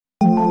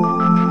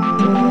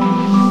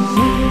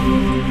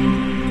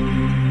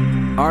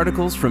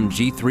Articles from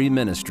G3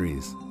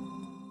 Ministries.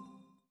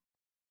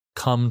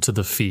 Come to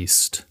the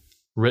Feast,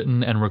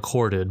 written and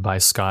recorded by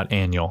Scott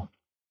Aniol.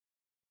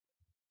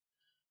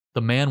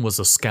 The man was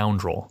a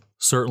scoundrel,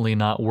 certainly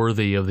not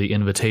worthy of the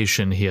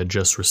invitation he had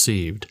just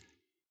received.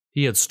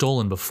 He had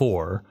stolen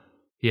before,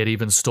 he had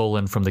even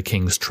stolen from the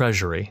king's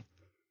treasury,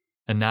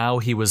 and now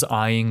he was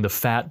eyeing the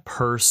fat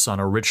purse on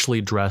a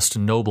richly dressed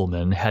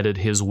nobleman headed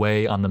his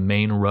way on the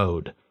main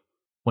road,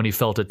 when he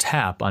felt a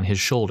tap on his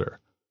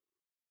shoulder.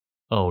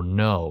 Oh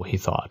no, he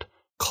thought,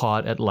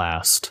 caught at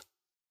last.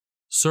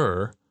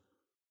 Sir,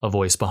 a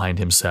voice behind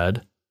him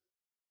said.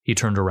 He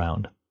turned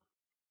around.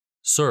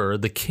 Sir,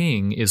 the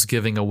king is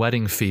giving a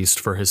wedding feast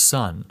for his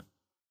son.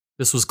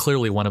 This was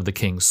clearly one of the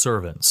king's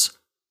servants.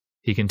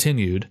 He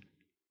continued,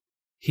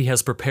 He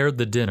has prepared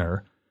the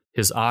dinner,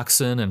 his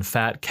oxen and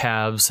fat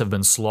calves have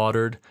been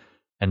slaughtered,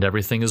 and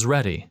everything is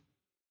ready.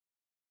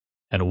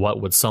 And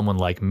what would someone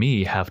like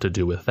me have to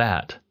do with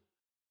that?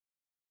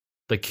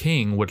 The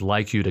king would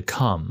like you to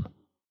come,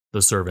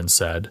 the servant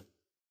said.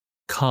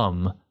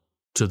 Come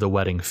to the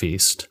wedding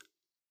feast.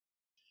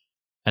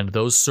 And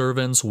those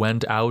servants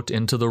went out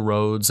into the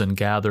roads and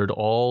gathered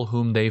all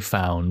whom they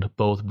found,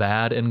 both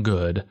bad and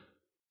good,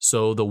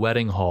 so the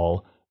wedding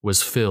hall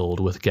was filled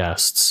with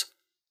guests.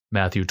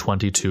 Matthew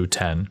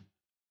 22:10.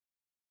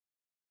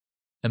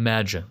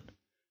 Imagine,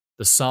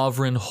 the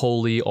sovereign,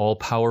 holy,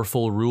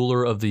 all-powerful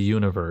ruler of the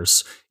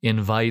universe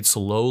invites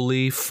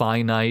lowly,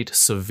 finite,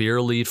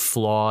 severely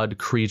flawed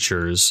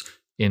creatures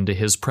into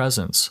his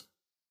presence.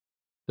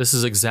 This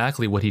is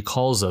exactly what he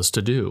calls us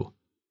to do.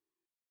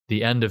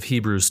 The end of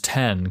Hebrews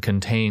 10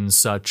 contains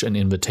such an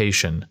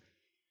invitation.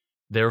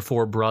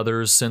 Therefore,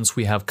 brothers, since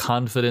we have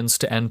confidence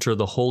to enter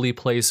the holy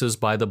places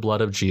by the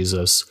blood of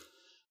Jesus,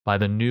 by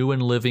the new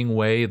and living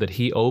way that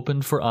he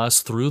opened for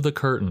us through the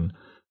curtain,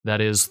 that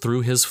is,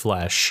 through his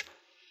flesh,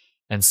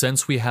 and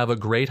since we have a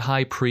great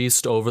high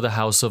priest over the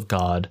house of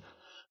God,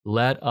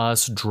 let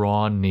us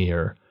draw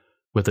near,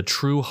 with a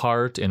true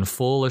heart in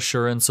full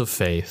assurance of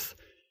faith,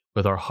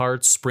 with our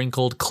hearts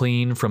sprinkled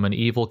clean from an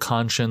evil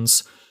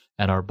conscience,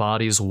 and our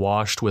bodies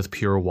washed with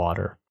pure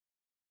water.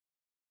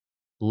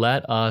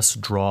 Let us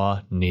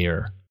draw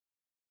near.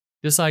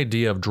 This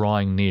idea of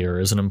drawing near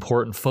is an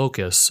important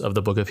focus of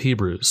the book of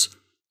Hebrews,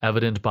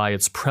 evident by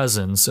its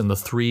presence in the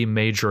three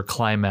major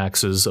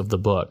climaxes of the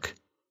book.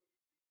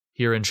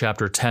 Here in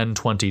chapter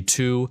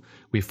 10:22,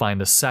 we find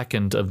the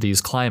second of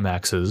these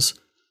climaxes.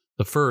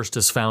 The first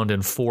is found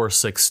in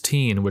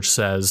 4:16, which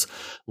says,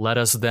 Let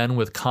us then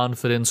with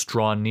confidence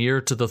draw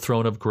near to the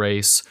throne of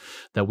grace,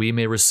 that we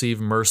may receive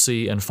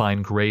mercy and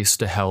find grace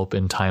to help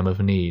in time of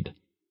need.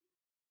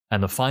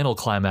 And the final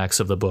climax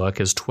of the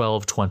book is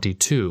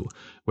 12:22,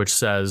 which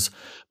says,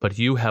 But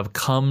you have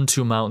come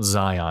to Mount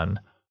Zion,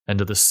 and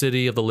to the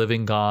city of the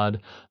living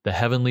God, the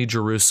heavenly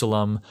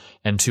Jerusalem,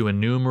 and to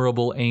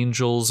innumerable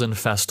angels in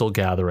festal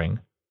gathering.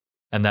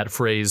 And that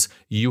phrase,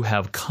 you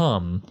have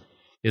come,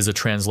 is a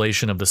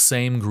translation of the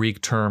same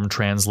Greek term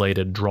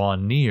translated draw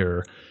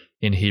near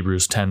in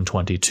Hebrews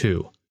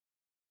 10:22.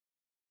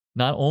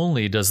 Not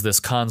only does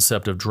this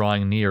concept of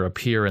drawing near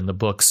appear in the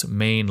book's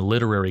main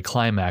literary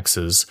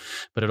climaxes,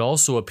 but it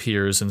also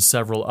appears in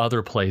several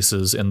other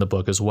places in the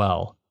book as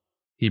well.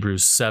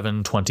 Hebrews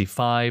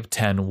 7:25,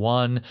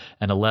 10:1,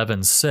 and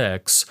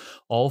 11:6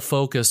 all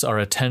focus our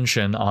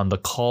attention on the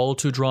call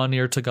to draw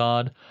near to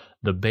God,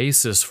 the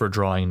basis for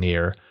drawing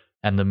near,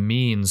 and the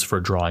means for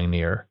drawing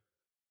near.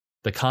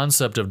 The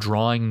concept of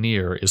drawing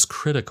near is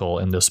critical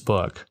in this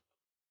book.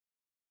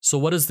 So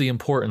what is the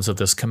importance of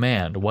this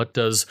command? What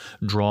does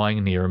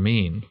drawing near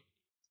mean?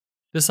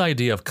 This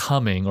idea of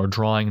coming or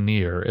drawing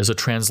near is a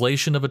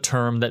translation of a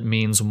term that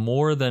means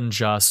more than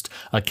just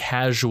a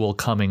casual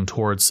coming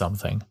towards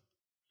something.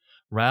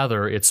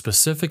 Rather, it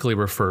specifically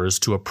refers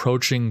to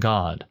approaching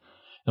God,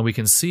 and we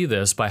can see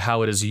this by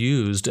how it is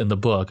used in the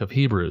book of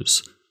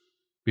Hebrews.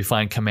 We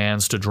find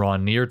commands to draw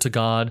near to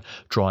God,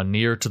 draw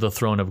near to the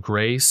throne of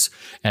grace,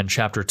 and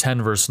chapter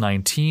 10 verse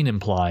 19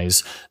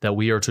 implies that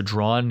we are to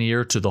draw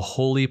near to the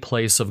holy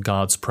place of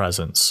God's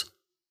presence.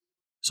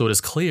 So it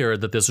is clear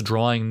that this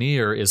drawing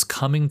near is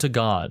coming to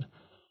God,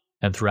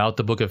 and throughout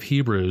the book of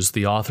Hebrews,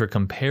 the author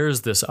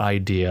compares this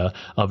idea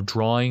of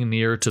drawing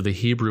near to the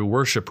Hebrew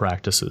worship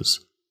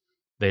practices.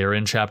 They are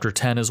in chapter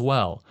 10 as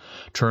well.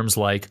 Terms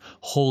like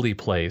holy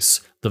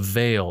place, the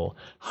veil,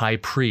 high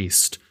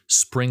priest,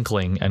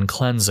 sprinkling, and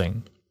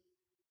cleansing.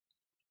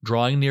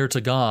 Drawing near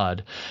to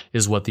God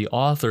is what the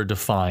author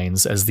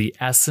defines as the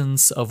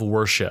essence of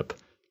worship,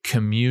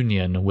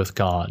 communion with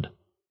God.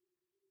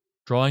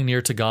 Drawing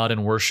near to God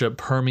in worship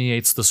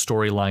permeates the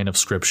storyline of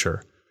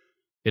Scripture.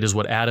 It is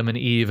what Adam and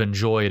Eve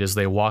enjoyed as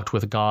they walked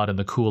with God in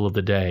the cool of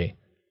the day.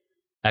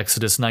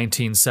 Exodus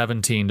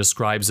 19:17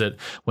 describes it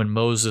when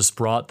Moses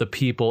brought the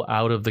people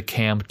out of the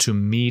camp to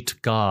meet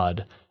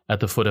God at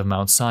the foot of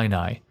Mount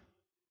Sinai.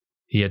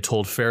 He had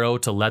told Pharaoh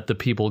to let the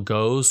people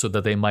go so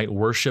that they might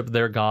worship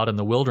their God in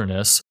the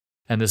wilderness,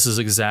 and this is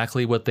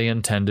exactly what they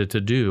intended to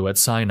do at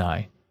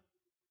Sinai.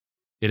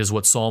 It is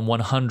what Psalm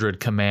 100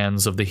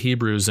 commands of the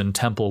Hebrews in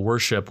temple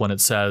worship when it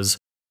says,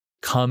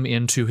 come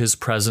into his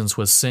presence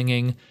with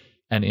singing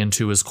and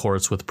into his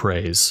courts with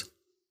praise.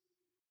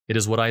 It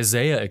is what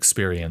Isaiah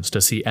experienced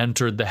as he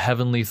entered the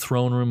heavenly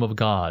throne room of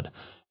God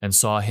and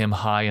saw him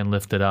high and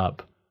lifted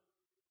up.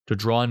 To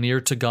draw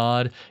near to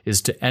God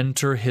is to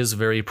enter his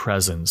very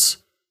presence,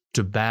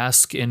 to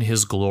bask in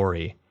his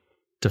glory,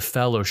 to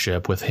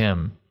fellowship with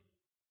him.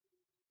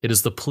 It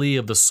is the plea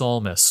of the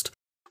psalmist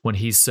when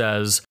he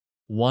says,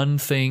 "One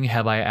thing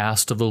have I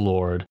asked of the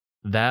Lord,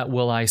 that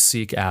will I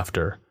seek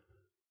after,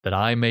 that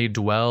I may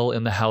dwell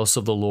in the house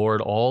of the Lord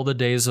all the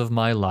days of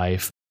my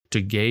life,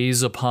 to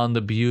gaze upon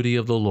the beauty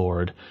of the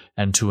Lord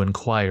and to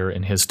inquire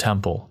in his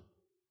temple."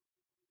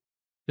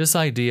 This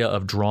idea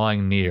of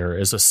drawing near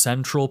is a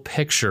central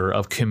picture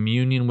of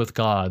communion with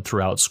God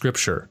throughout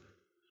Scripture.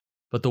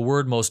 But the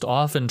word most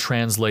often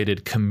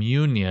translated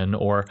communion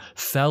or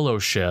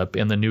fellowship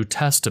in the New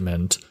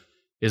Testament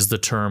is the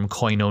term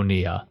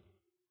koinonia.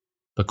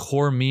 The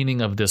core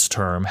meaning of this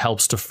term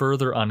helps to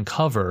further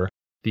uncover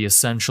the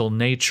essential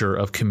nature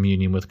of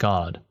communion with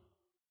God.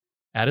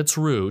 At its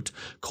root,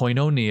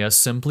 koinonia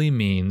simply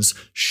means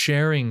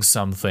sharing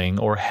something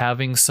or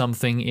having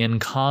something in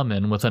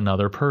common with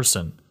another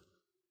person.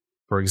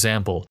 For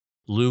example,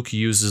 Luke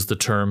uses the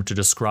term to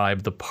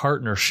describe the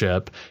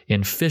partnership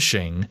in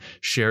fishing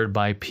shared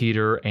by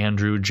Peter,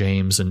 Andrew,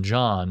 James, and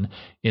John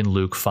in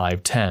Luke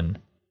 5:10.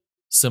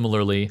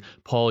 Similarly,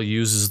 Paul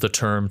uses the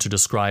term to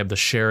describe the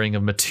sharing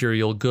of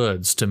material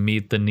goods to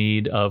meet the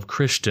need of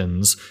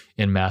Christians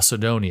in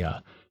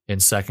Macedonia in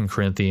 2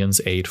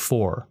 Corinthians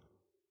 8:4.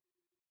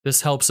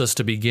 This helps us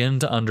to begin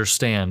to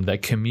understand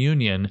that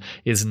communion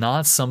is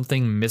not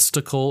something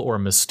mystical or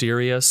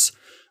mysterious.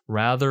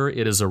 Rather,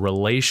 it is a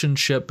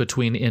relationship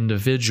between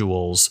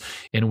individuals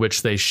in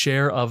which they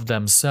share of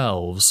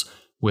themselves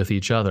with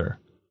each other.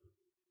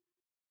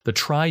 The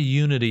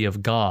triunity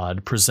of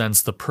God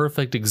presents the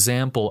perfect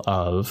example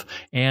of,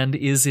 and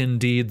is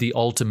indeed the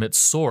ultimate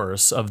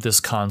source of this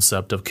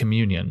concept of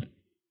communion.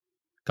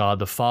 God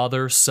the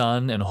Father,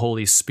 Son, and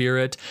Holy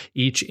Spirit,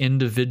 each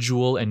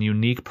individual and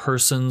unique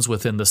persons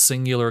within the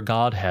singular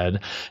Godhead,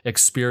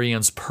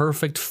 experience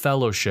perfect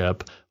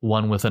fellowship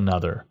one with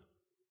another.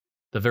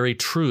 The very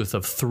truth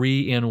of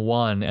 3 in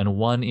 1 and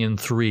 1 in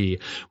 3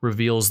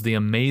 reveals the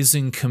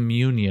amazing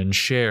communion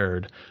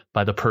shared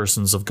by the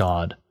persons of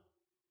God.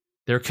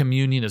 Their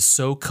communion is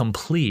so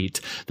complete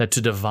that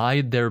to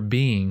divide their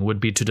being would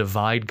be to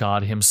divide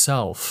God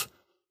himself.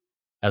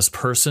 As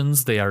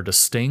persons, they are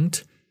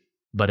distinct,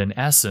 but in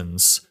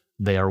essence,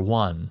 they are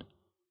one.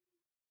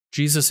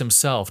 Jesus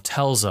himself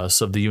tells us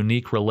of the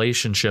unique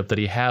relationship that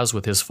he has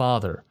with his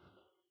Father.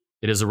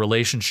 It is a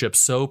relationship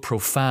so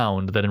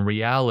profound that in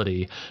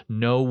reality,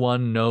 no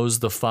one knows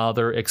the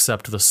Father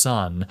except the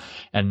Son,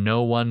 and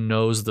no one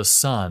knows the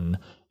Son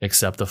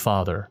except the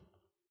Father.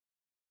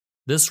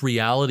 This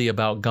reality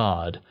about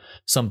God,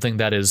 something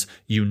that is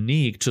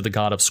unique to the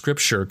God of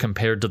Scripture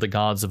compared to the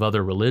gods of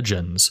other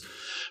religions,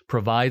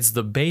 provides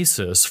the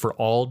basis for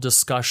all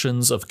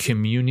discussions of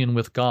communion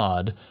with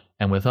God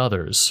and with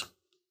others.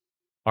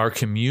 Our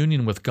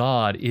communion with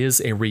God is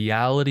a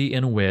reality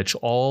in which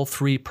all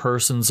 3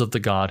 persons of the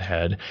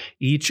Godhead,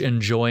 each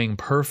enjoying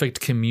perfect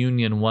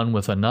communion one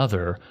with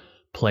another,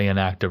 play an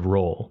active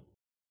role.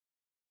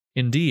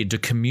 Indeed, to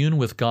commune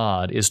with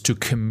God is to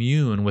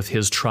commune with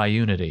his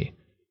triunity.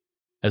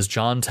 As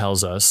John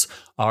tells us,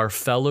 our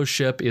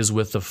fellowship is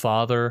with the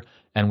Father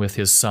and with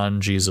his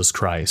Son, Jesus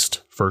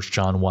Christ, 1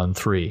 John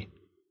 1:3.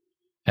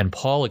 And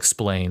Paul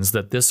explains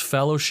that this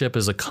fellowship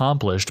is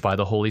accomplished by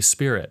the Holy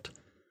Spirit.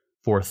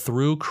 For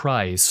through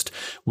Christ,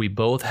 we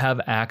both have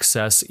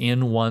access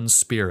in one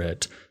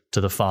Spirit to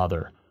the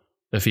Father.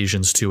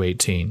 Ephesians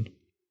 2:18.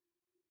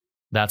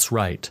 That's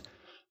right.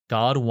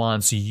 God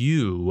wants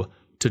you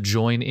to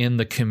join in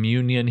the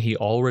communion he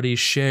already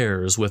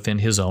shares within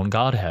his own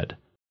Godhead.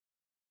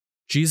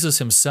 Jesus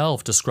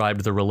himself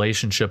described the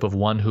relationship of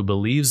one who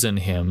believes in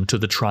him to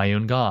the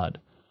triune God.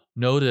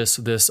 Notice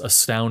this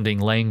astounding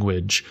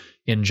language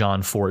in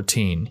John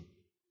 14.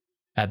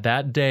 At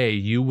that day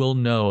you will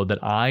know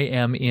that I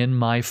am in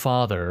my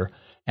Father,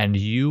 and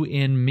you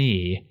in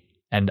me,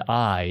 and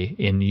I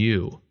in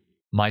you.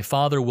 My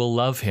Father will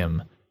love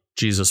him,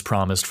 Jesus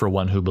promised for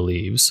one who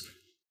believes,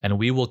 and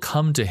we will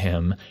come to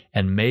him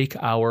and make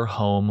our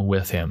home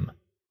with him.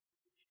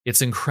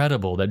 It's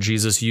incredible that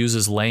Jesus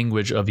uses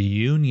language of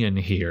union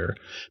here,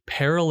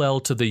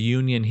 parallel to the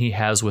union he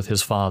has with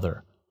his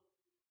Father.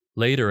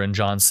 Later in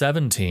John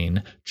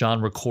 17, John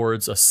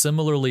records a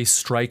similarly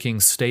striking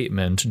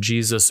statement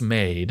Jesus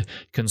made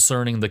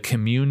concerning the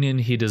communion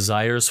he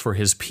desires for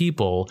his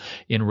people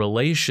in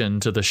relation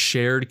to the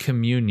shared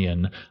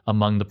communion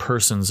among the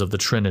persons of the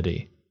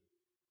Trinity.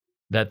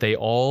 That they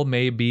all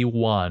may be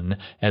one,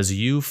 as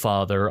you,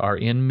 Father, are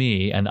in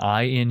me and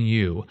I in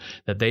you,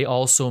 that they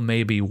also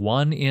may be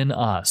one in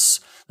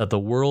us, that the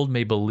world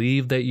may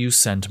believe that you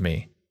sent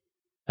me.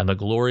 And the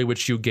glory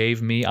which you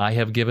gave me I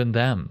have given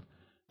them,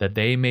 that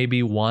they may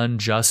be one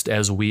just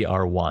as we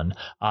are one,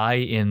 I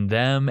in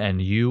them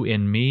and you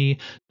in me,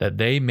 that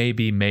they may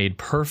be made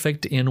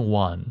perfect in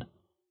one,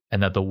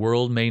 and that the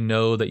world may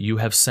know that you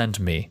have sent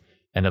me,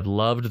 and have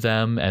loved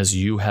them as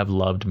you have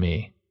loved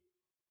me.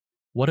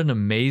 What an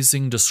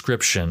amazing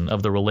description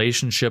of the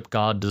relationship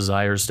God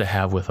desires to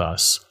have with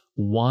us,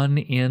 one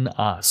in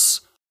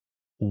us,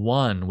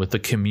 one with the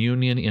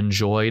communion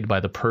enjoyed by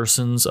the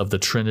persons of the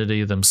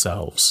Trinity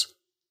themselves.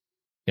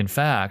 In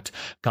fact,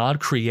 God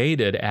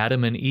created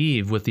Adam and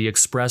Eve with the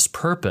express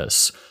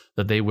purpose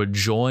that they would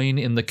join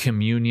in the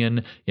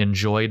communion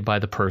enjoyed by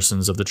the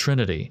persons of the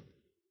Trinity.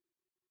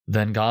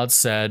 Then God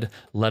said,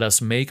 "Let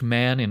us make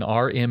man in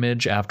our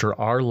image after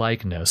our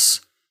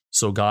likeness."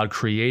 So God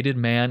created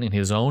man in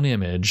his own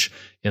image.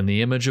 In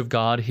the image of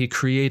God he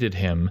created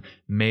him,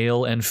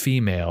 male and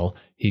female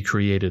he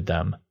created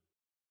them.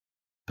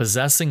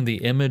 Possessing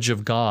the image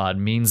of God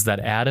means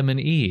that Adam and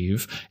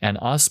Eve, and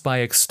us by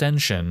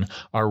extension,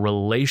 are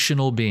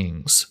relational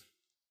beings.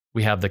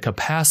 We have the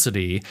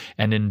capacity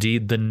and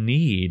indeed the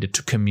need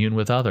to commune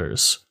with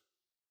others.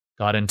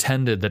 God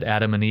intended that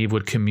Adam and Eve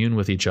would commune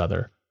with each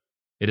other.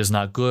 It is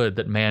not good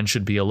that man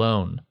should be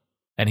alone,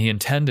 and he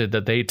intended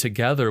that they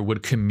together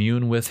would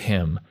commune with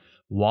him,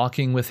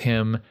 walking with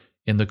him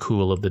in the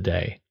cool of the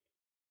day.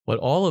 What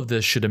all of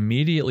this should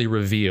immediately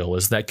reveal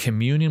is that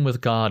communion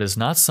with God is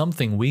not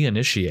something we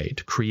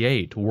initiate,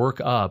 create, work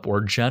up,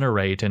 or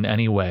generate in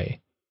any way.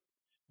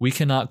 We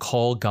cannot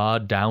call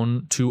God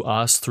down to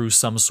us through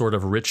some sort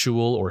of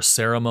ritual or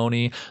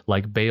ceremony,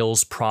 like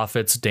Baal's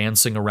prophets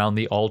dancing around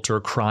the altar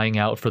crying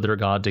out for their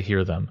God to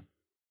hear them.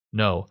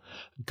 No,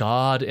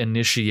 God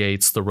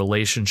initiates the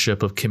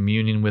relationship of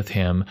communion with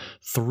him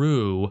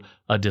through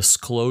a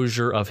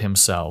disclosure of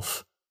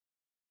himself.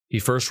 He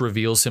first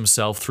reveals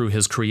himself through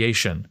his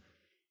creation.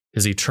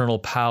 His eternal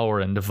power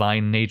and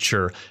divine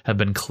nature have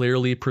been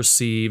clearly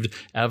perceived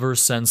ever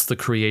since the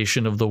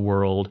creation of the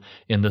world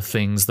in the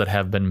things that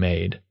have been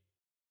made.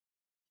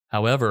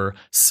 However,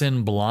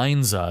 sin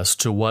blinds us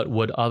to what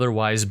would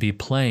otherwise be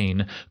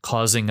plain,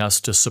 causing us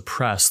to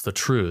suppress the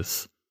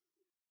truth.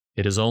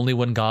 It is only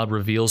when God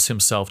reveals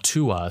himself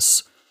to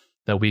us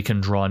that we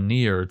can draw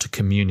near to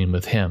communion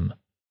with him.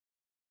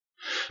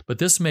 But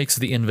this makes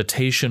the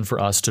invitation for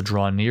us to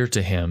draw near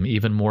to him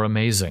even more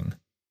amazing.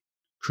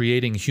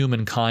 Creating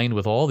humankind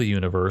with all the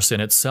universe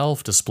in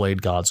itself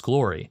displayed God's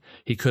glory.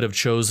 He could have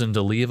chosen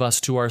to leave us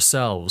to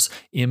ourselves,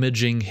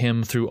 imaging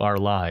him through our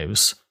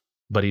lives,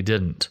 but he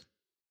didn't.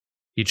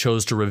 He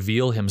chose to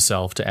reveal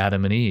himself to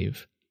Adam and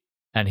Eve,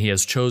 and he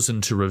has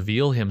chosen to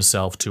reveal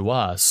himself to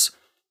us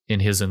in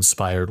his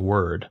inspired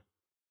word.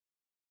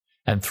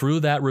 And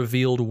through that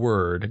revealed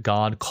word,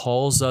 God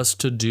calls us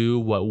to do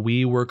what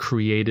we were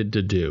created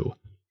to do,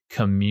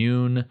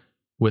 commune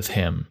with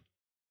him.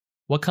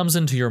 What comes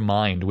into your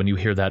mind when you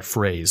hear that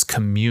phrase,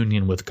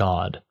 communion with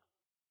God?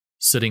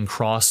 Sitting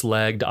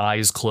cross-legged,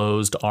 eyes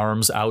closed,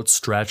 arms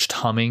outstretched,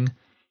 humming,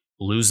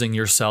 losing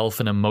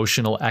yourself in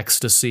emotional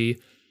ecstasy,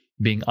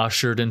 being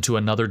ushered into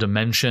another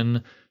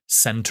dimension,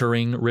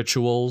 centering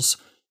rituals,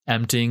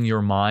 emptying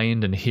your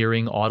mind and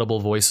hearing audible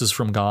voices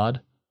from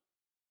God?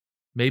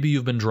 Maybe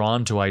you've been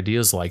drawn to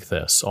ideas like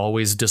this,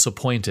 always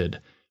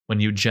disappointed when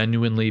you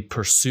genuinely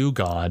pursue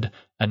God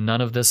and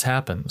none of this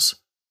happens.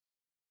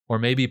 Or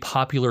maybe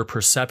popular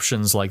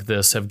perceptions like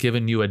this have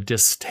given you a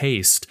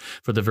distaste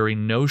for the very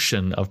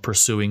notion of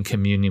pursuing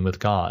communion with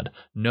God.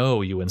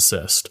 No, you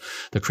insist.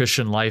 The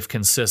Christian life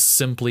consists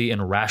simply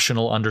in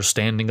rational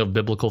understanding of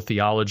biblical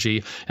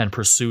theology and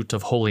pursuit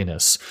of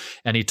holiness.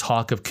 Any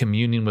talk of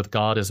communion with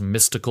God is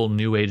mystical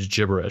New Age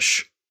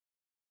gibberish.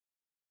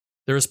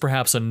 There is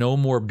perhaps a no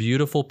more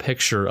beautiful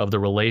picture of the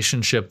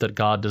relationship that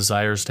God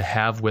desires to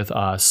have with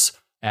us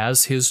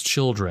as his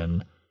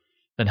children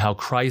than how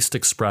Christ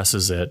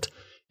expresses it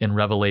in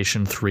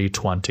Revelation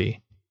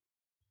 3:20.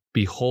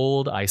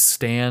 "Behold, I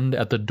stand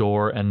at the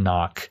door and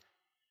knock.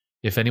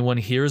 If anyone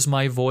hears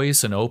my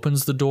voice and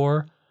opens the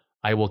door,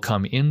 I will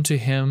come into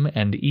him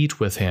and eat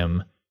with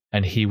him,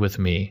 and he with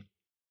me."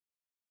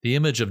 The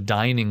image of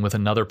dining with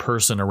another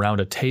person around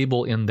a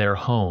table in their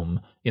home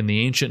in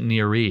the ancient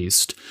Near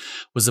East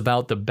was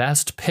about the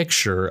best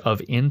picture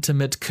of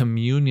intimate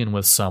communion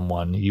with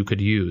someone you could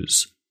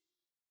use.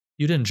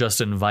 You didn't just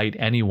invite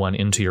anyone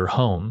into your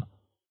home.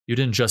 You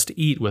didn't just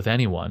eat with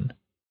anyone.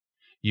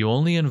 You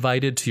only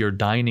invited to your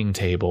dining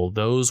table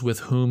those with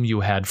whom you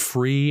had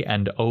free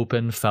and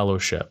open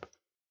fellowship.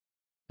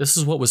 This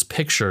is what was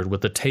pictured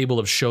with the table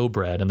of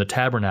showbread in the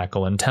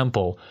tabernacle and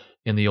temple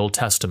in the Old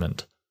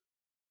Testament.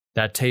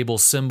 That table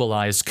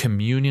symbolized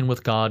communion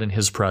with God in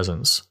his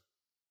presence.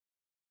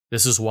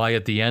 This is why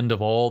at the end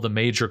of all the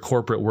major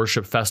corporate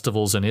worship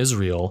festivals in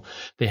Israel,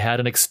 they had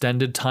an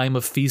extended time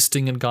of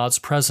feasting in God's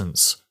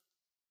presence.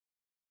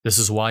 This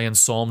is why in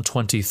Psalm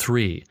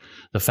 23,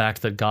 the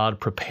fact that God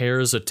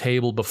prepares a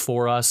table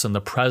before us in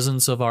the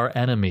presence of our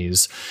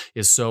enemies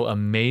is so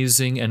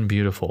amazing and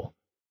beautiful.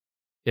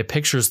 It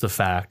pictures the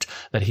fact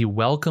that he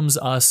welcomes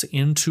us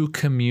into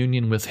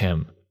communion with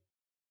him.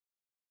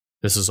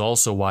 This is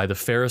also why the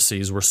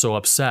Pharisees were so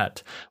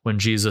upset when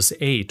Jesus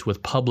ate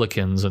with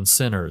publicans and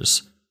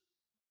sinners.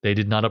 They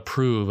did not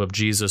approve of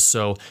Jesus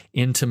so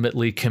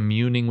intimately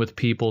communing with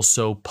people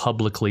so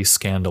publicly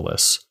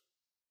scandalous.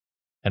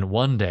 And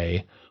one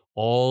day,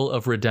 all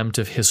of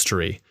redemptive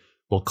history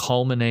will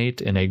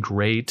culminate in a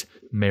great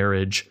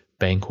marriage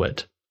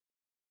banquet.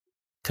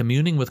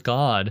 Communing with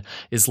God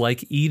is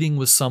like eating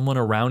with someone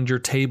around your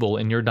table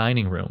in your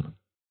dining room.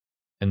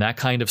 In that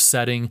kind of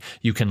setting,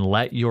 you can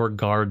let your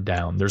guard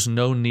down. There's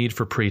no need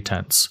for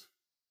pretense.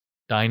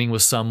 Dining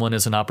with someone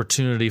is an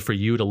opportunity for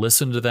you to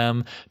listen to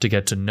them, to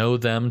get to know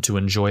them, to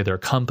enjoy their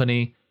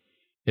company.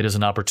 It is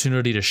an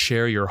opportunity to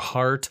share your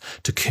heart,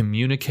 to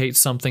communicate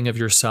something of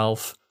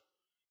yourself.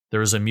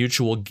 There is a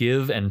mutual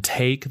give and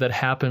take that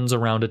happens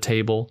around a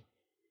table.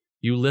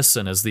 You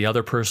listen as the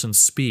other person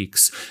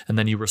speaks, and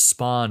then you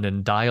respond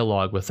in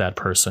dialogue with that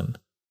person.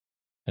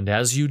 And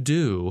as you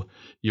do,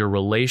 your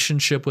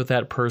relationship with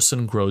that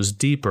person grows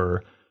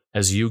deeper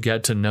as you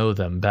get to know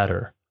them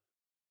better.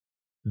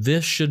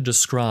 This should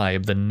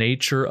describe the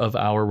nature of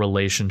our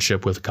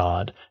relationship with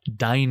God,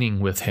 dining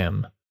with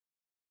Him.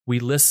 We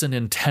listen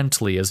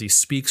intently as He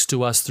speaks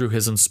to us through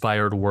His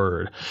inspired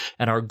word,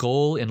 and our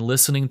goal in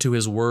listening to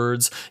His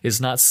words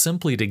is not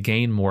simply to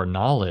gain more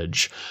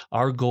knowledge.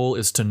 Our goal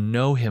is to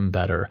know Him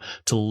better,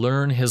 to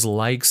learn His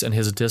likes and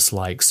His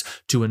dislikes,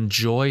 to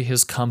enjoy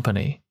His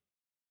company.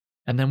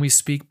 And then we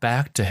speak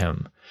back to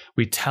Him.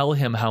 We tell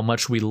Him how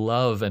much we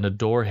love and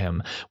adore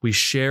Him. We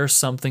share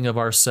something of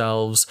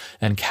ourselves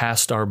and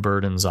cast our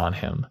burdens on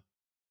Him.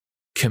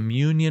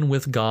 Communion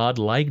with God,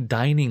 like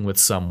dining with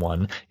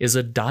someone, is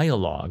a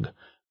dialogue.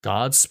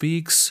 God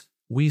speaks,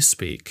 we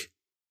speak.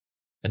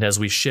 And as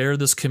we share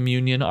this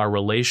communion, our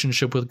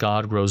relationship with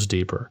God grows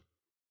deeper.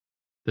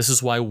 This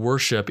is why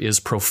worship is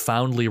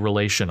profoundly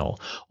relational.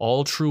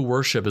 All true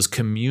worship is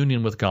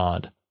communion with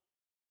God.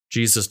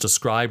 Jesus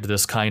described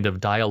this kind of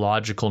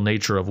dialogical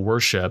nature of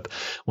worship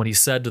when He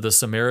said to the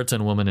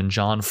Samaritan woman in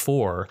John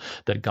 4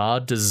 that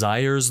God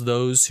desires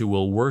those who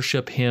will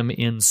worship Him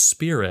in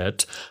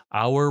spirit,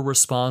 our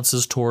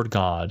responses toward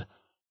God,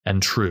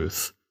 and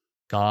truth,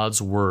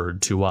 God's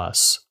word to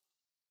us.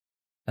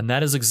 And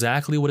that is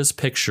exactly what is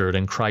pictured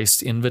in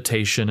Christ's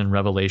invitation in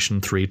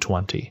Revelation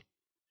 3:20.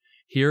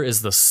 Here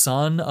is the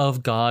Son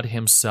of God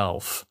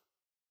Himself.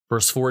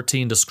 Verse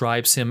 14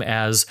 describes Him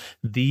as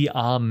the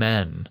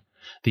Amen,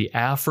 the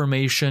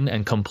affirmation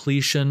and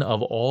completion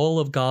of all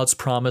of God's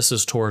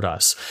promises toward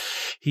us.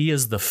 He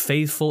is the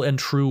faithful and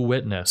true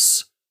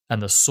witness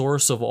and the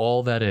source of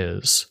all that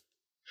is.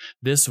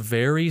 This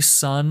very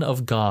Son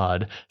of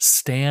God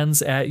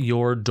stands at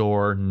your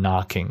door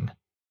knocking,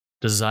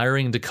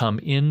 desiring to come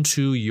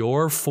into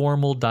your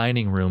formal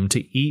dining room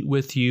to eat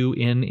with you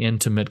in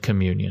intimate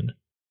communion.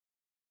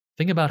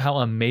 Think about how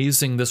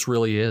amazing this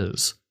really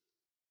is.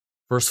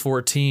 Verse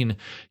 14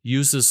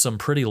 uses some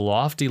pretty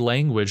lofty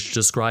language to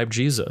describe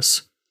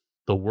Jesus.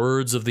 The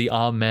words of the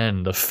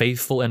Amen, the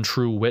faithful and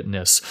true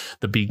witness,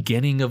 the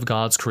beginning of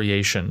God's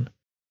creation.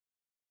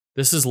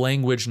 This is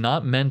language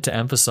not meant to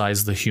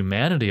emphasize the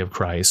humanity of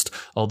Christ,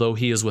 although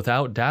He is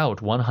without doubt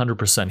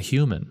 100%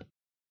 human.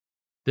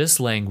 This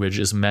language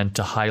is meant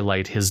to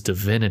highlight His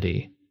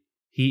divinity.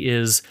 He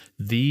is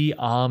the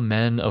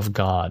Amen of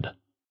God.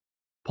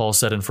 Paul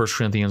said in 1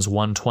 Corinthians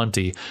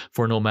 1:20,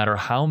 "For no matter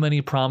how many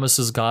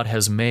promises God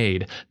has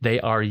made, they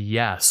are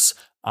yes,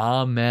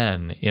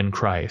 Amen in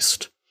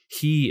Christ.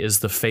 He is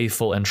the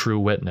faithful and true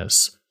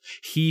witness.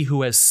 He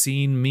who has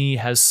seen me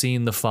has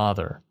seen the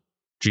Father,"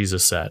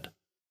 Jesus said.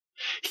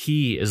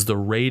 He is the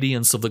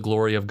radiance of the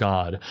glory of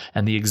God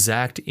and the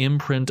exact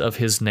imprint of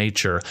His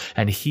nature,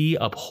 and He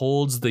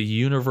upholds the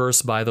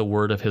universe by the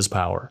word of His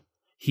power.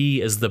 He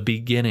is the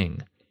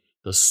beginning,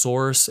 the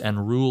source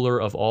and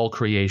ruler of all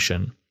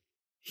creation.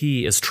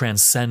 He is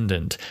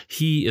transcendent.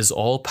 He is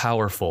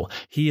all-powerful.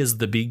 He is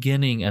the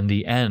beginning and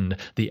the end,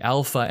 the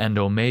Alpha and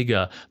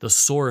Omega, the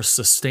source,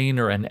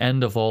 sustainer, and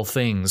end of all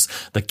things,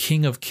 the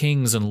King of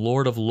kings and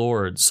Lord of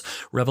lords.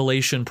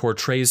 Revelation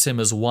portrays Him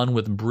as one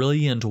with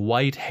brilliant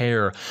white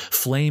hair,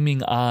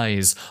 flaming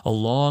eyes, a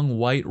long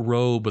white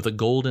robe with a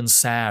golden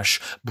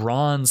sash,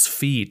 bronze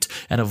feet,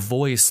 and a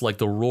voice like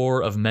the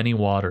roar of many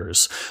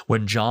waters.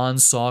 When John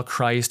saw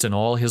Christ in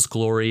all His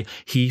glory,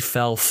 he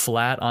fell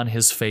flat on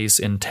his face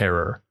in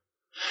terror.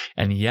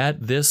 And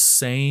yet this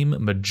same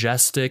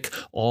majestic,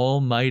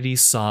 almighty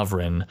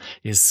sovereign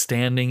is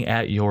standing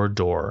at your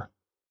door,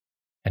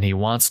 and He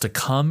wants to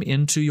come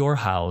into your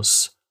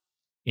house,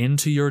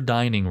 into your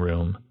dining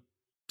room,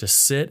 to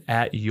sit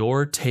at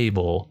your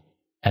table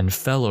and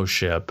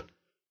fellowship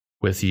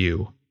with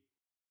you.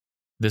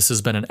 This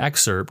has been an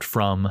excerpt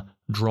from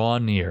Draw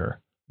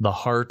Near, The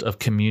Heart of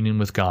Communion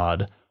with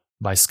God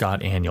by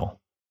Scott Aniol.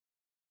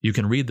 You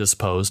can read this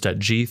post at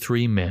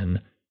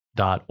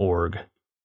g3min.org.